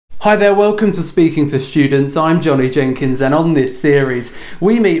Hi there, welcome to Speaking to Students. I'm Johnny Jenkins, and on this series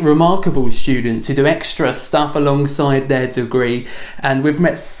we meet remarkable students who do extra stuff alongside their degree, and we've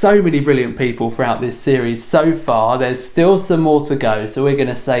met so many brilliant people throughout this series so far. There's still some more to go, so we're going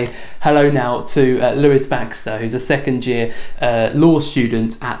to say hello now to Baxter, who's a second year law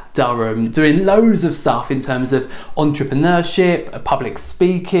student at Durham, doing loads of stuff in terms of entrepreneurship, public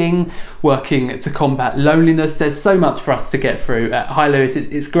speaking, working to combat loneliness. There's so much for us to get through. Hi Lewis,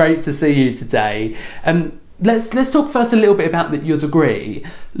 it's great to see you today. Let's talk first a little bit about your degree.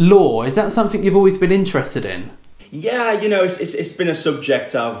 Law, is that something you've always been interested in? Yeah, it's been a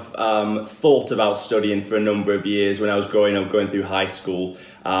subject I've thought about studying for a number of years when I was growing up, going through high school.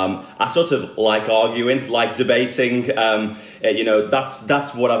 I sort of like arguing, like debating.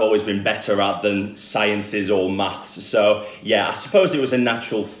 That's what I've always been better at than sciences or maths. So yeah, I suppose it was a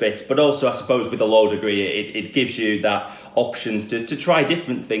natural fit. But also, I suppose with a law degree, it gives you that options to try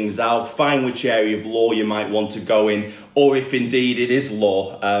different things out, find which area of law you might want to go in, or if indeed it is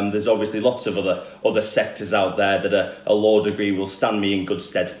law. There's obviously lots of other sectors out there that a law degree will stand me in good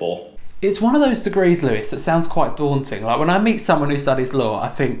stead for. It's one of those degrees, Lewis, that sounds quite daunting. Like when I meet someone who studies law, I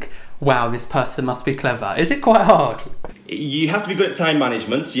think, wow, this person must be clever. Is it quite hard? You have to be good at time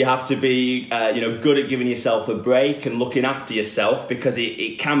management. You have to be, good at giving yourself a break and looking after yourself, because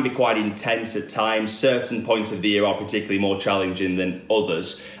it can be quite intense at times. Certain points of the year are particularly more challenging than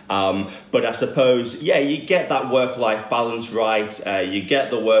others. But I suppose, you get that work-life balance right. You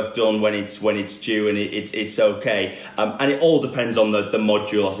get the work done when it's due, and it's okay. And it all depends on the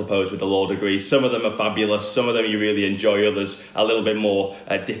module, I suppose, with the law degree. Some of them are fabulous. Some of them you really enjoy. Others a little bit more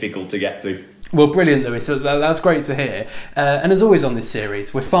difficult to get through. Well, brilliant, Lewis. That's great to hear. And as always on this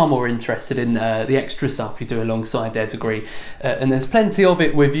series, we're far more interested in the extra stuff you do alongside their degree. And there's plenty of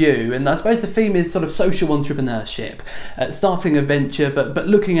it with you. And I suppose the theme is sort of social entrepreneurship, starting a venture, but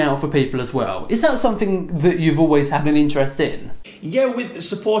looking out for people as well. Is that something that you've always had an interest in? Yeah, with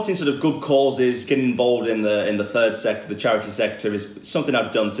supporting sort of good causes, getting involved in the third sector, the charity sector, is something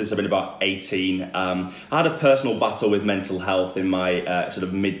I've done since I've been about 18. I had a personal battle with mental health in my sort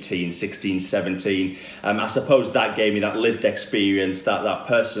of mid-teens, 16, 17. I suppose that gave me that lived experience, that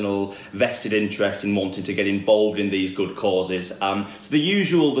personal vested interest in wanting to get involved in these good causes. So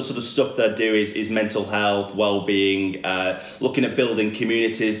the sort of stuff that I do is mental health, well-being, looking at building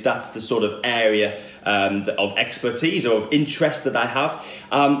communities. That's the sort of area of expertise or of interest that I have.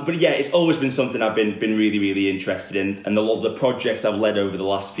 But yeah, it's always been something I've been really, really interested in. And a lot of the projects I've led over the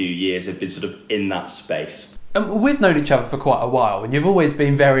last few years have been sort of in that space. We've known each other for quite a while, and you've always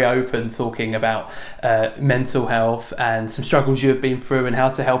been very open talking about mental health and some struggles you have been through and how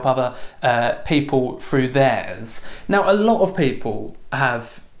to help other people through theirs. Now, a lot of people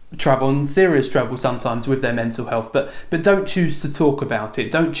have trouble, and serious trouble sometimes, with their mental health, but don't choose to talk about it,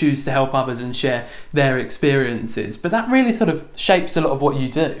 don't choose to help others and share their experiences. But that really sort of shapes a lot of what you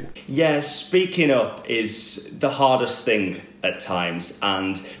do. Yeah, speaking up is the hardest thing at times,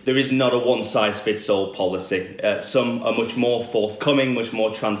 and there is not a one-size-fits-all policy. Some are much more forthcoming, much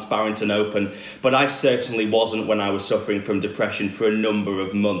more transparent and open, but I certainly wasn't when I was suffering from depression for a number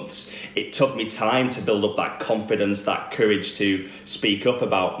of months. It took me time to build up that confidence, that courage to speak up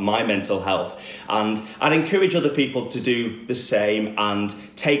about my mental health, and I'd encourage other people to do the same and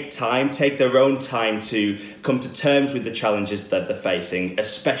take their own time to come to terms with the challenges that they're facing,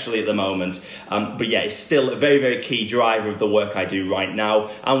 especially at the moment. But yeah, it's still a very, very key driver of the work I do right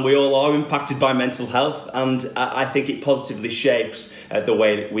now, and we all are impacted by mental health, and I think it positively shapes the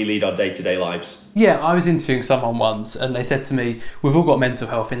way that we lead our day-to-day lives. Yeah, I was interviewing someone once, and they said to me, we've all got mental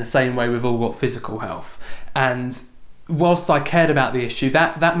health in the same way we've all got physical health. And whilst I cared about the issue,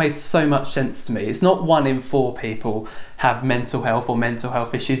 that made so much sense to me. It's not 1 in 4 people have mental health or mental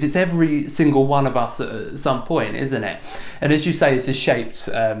health issues. It's every single one of us at some point, isn't it? And as you say, this has shaped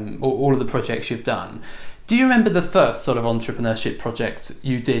all of the projects you've done. Do you remember the first sort of entrepreneurship project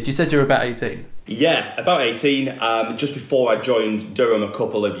you did? You said you were about 18. Yeah, about 18. Just before I joined Durham a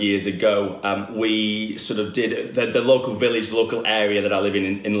couple of years ago, we sort of did the local village, the local area that I live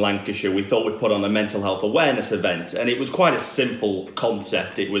in Lancashire. We thought we'd put on a mental health awareness event, and it was quite a simple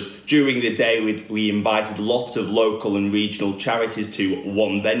concept. It was during the day we invited lots of local and regional charities to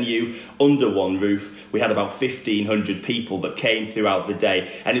one venue under one roof. We had about 1,500 people that came throughout the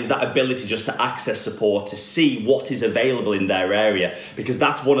day, and it was that ability just to access support, to see what is available in their area, because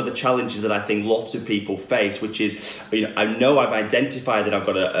that's one of the challenges that I think lots of people face, which is, I know I've identified that I've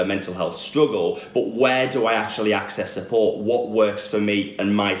got a mental health struggle, but where do I actually access support? What works for me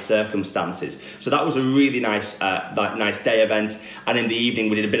and my circumstances? So that was a really nice day event. And in the evening,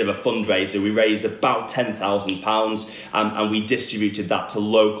 we did a bit of a fundraiser. We raised about £10,000 and we distributed that to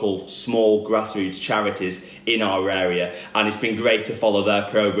local small grassroots charities in our area. And it's been great to follow their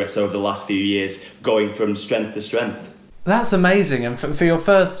progress over the last few years, going from strength to strength. That's amazing, and for your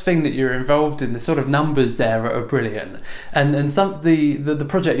first thing that you're involved in, the sort of numbers there are brilliant. And the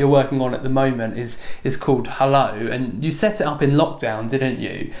project you're working on at the moment is called Hullo, and you set it up in lockdown, didn't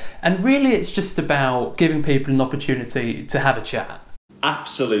you? And really, it's just about giving people an opportunity to have a chat.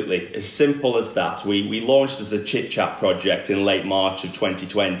 Absolutely, as simple as that. We launched the Chit Chat project in late March of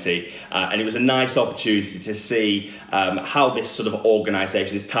 2020, and it was a nice opportunity to see how this sort of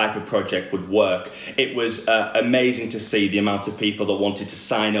organisation, this type of project would work. It was amazing to see the amount of people that wanted to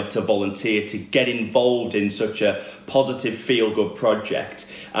sign up to volunteer, to get involved in such a positive, feel-good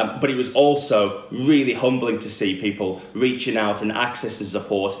project. But it was also really humbling to see people reaching out and accessing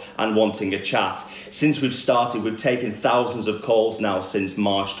support and wanting a chat. Since we've started, we've taken thousands of calls now since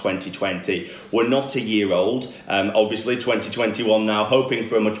March 2020. We're not a year old, obviously 2021 now, hoping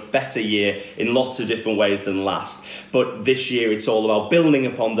for a much better year in lots of different ways than last. But this year it's all about building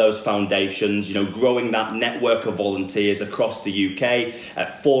upon those foundations, growing that network of volunteers across the UK,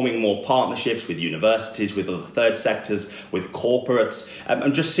 forming more partnerships with universities, with other third sectors, with corporates,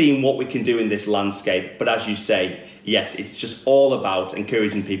 and just seeing what we can do in this landscape. But as you say, yes, it's just all about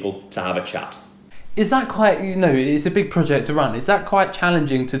encouraging people to have a chat. Is that quite, it's a big project to run. Is that quite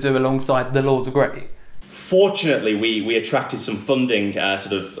challenging to do alongside the law degree? Fortunately, we attracted some funding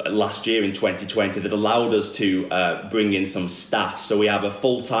sort of last year in 2020 that allowed us to bring in some staff. So we have a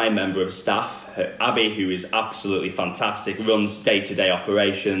full-time member of staff, Abby, who is absolutely fantastic, runs day-to-day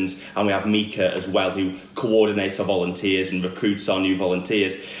operations, and we have Mika as well, who coordinates our volunteers and recruits our new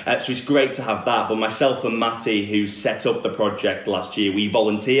volunteers. So it's great to have that. But myself and Matty, who set up the project last year, we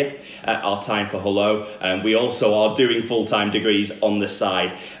volunteer our time for Hullo, and we also are doing full-time degrees on the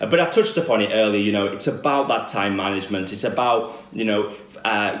side. But I touched upon it earlier, it's about that time management. It's about,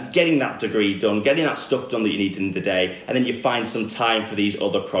 getting that degree done, getting that stuff done that you need in the day, and then you find some time for these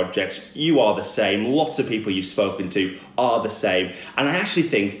other projects. You are the same. Lots of people you've spoken to are the same. And I actually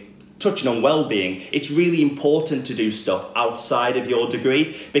think, touching on well-being, it's really important to do stuff outside of your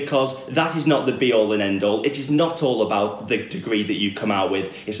degree, because that is not the be-all and end-all. It is not all about the degree that you come out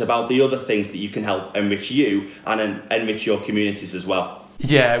with. It's about the other things that you can help enrich you and enrich your communities as well.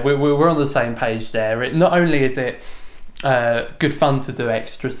 Yeah, we're on the same page there. Not only is it good fun to do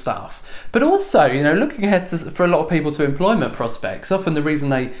extra stuff, but also, looking ahead for a lot of people to employment prospects, often the reason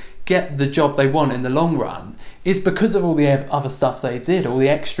they get the job they want in the long run is because of all the other stuff they did, all the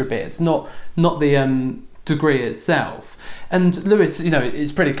extra bits, not the degree itself. And Lewis,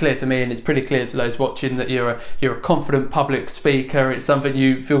 it's pretty clear to me, and it's pretty clear to those watching, that you're a confident public speaker. It's something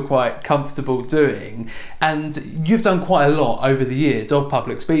you feel quite comfortable doing, and you've done quite a lot over the years of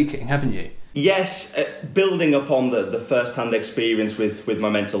public speaking, haven't you? Yes, building upon the first-hand experience with my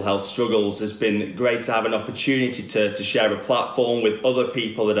mental health struggles has been great to have an opportunity to share a platform with other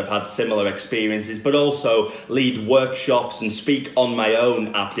people that have had similar experiences, but also lead workshops and speak on my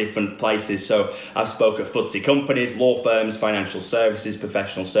own at different places. So I've spoken at FTSE companies, law firms, financial services,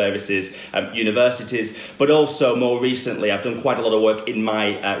 professional services, universities, but also more recently I've done quite a lot of work in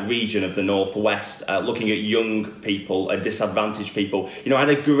my region of the Northwest, looking at young people and disadvantaged people. I had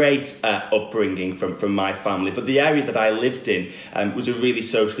a great upbringing from my family, but the area that I lived in was a really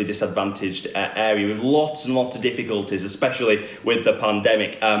socially disadvantaged area with lots and lots of difficulties, especially with the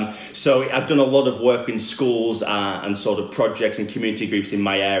pandemic. So I've done a lot of work in schools and sort of projects and community groups in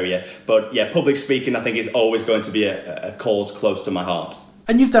my area. But yeah, public speaking I think is always going to be a cause close to my heart.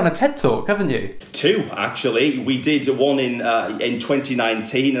 And you've done a TED Talk, haven't you? 2, actually. We did one in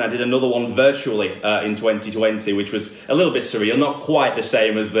 2019, and I did another one virtually in 2020, which was a little bit surreal, not quite the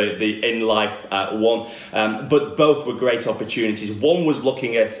same as the in-life one, but both were great opportunities. One was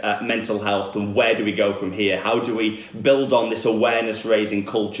looking at mental health and where do we go from here? How do we build on this awareness-raising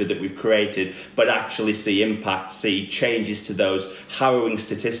culture that we've created, but actually see impact, see changes to those harrowing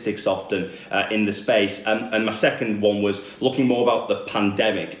statistics often in the space? And my second one was looking more about the pandemic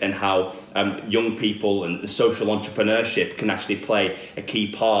and how young people and social entrepreneurship can actually play a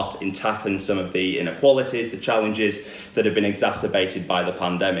key part in tackling some of the inequalities, the challenges that have been exacerbated by the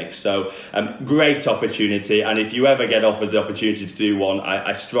pandemic. So great opportunity, and if you ever get offered the opportunity to do one,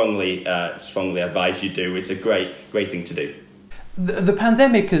 I strongly advise you do. It's a great thing to do. The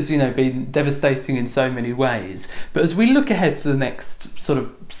pandemic has, been devastating in so many ways. But as we look ahead to the next sort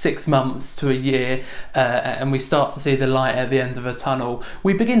of 6 months to a year, and we start to see the light at the end of a tunnel,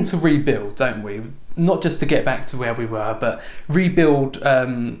 we begin to rebuild, don't we? Not just to get back to where we were, but rebuild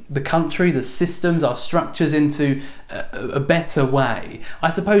the country, the systems, our structures into a better way. I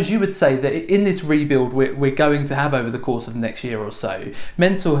suppose you would say that in this rebuild we're going to have over the course of the next year or so,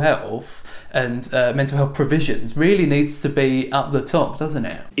 mental health and mental health provisions really needs to be up the top, doesn't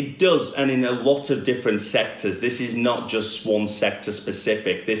it? It does, and in a lot of different sectors. This is not just one sector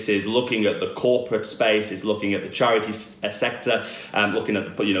specific. This is looking at the corporate space, it's looking at the charity sector, looking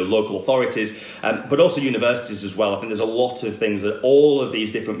at the local authorities, but also universities as well. I think there's a lot of things that all of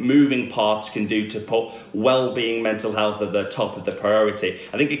these different moving parts can do to put well-being, mental health at the top of the priority.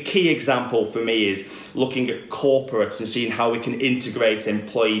 I think a key example for me is looking at corporates and seeing how we can integrate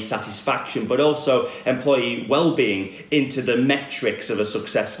employee satisfaction but also employee well-being into the metrics of a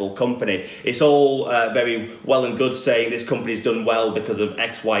successful company. It's all very well and good saying this company's done well because of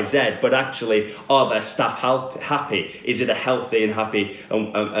X, Y, Z, but actually, are their staff happy? Is it a healthy and happy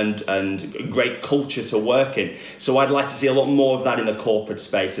and great culture to work in? So I'd like to see a lot more of that in the corporate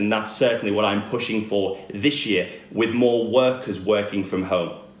space, and that's certainly what I'm pushing for this year, with more workers working from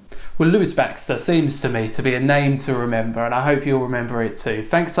home. Well, Lewis Baxter seems to me to be a name to remember, and I hope you'll remember it too.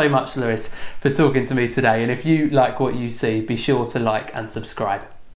 Thanks so much, Lewis, for talking to me today. And if you like what you see, be sure to like and subscribe.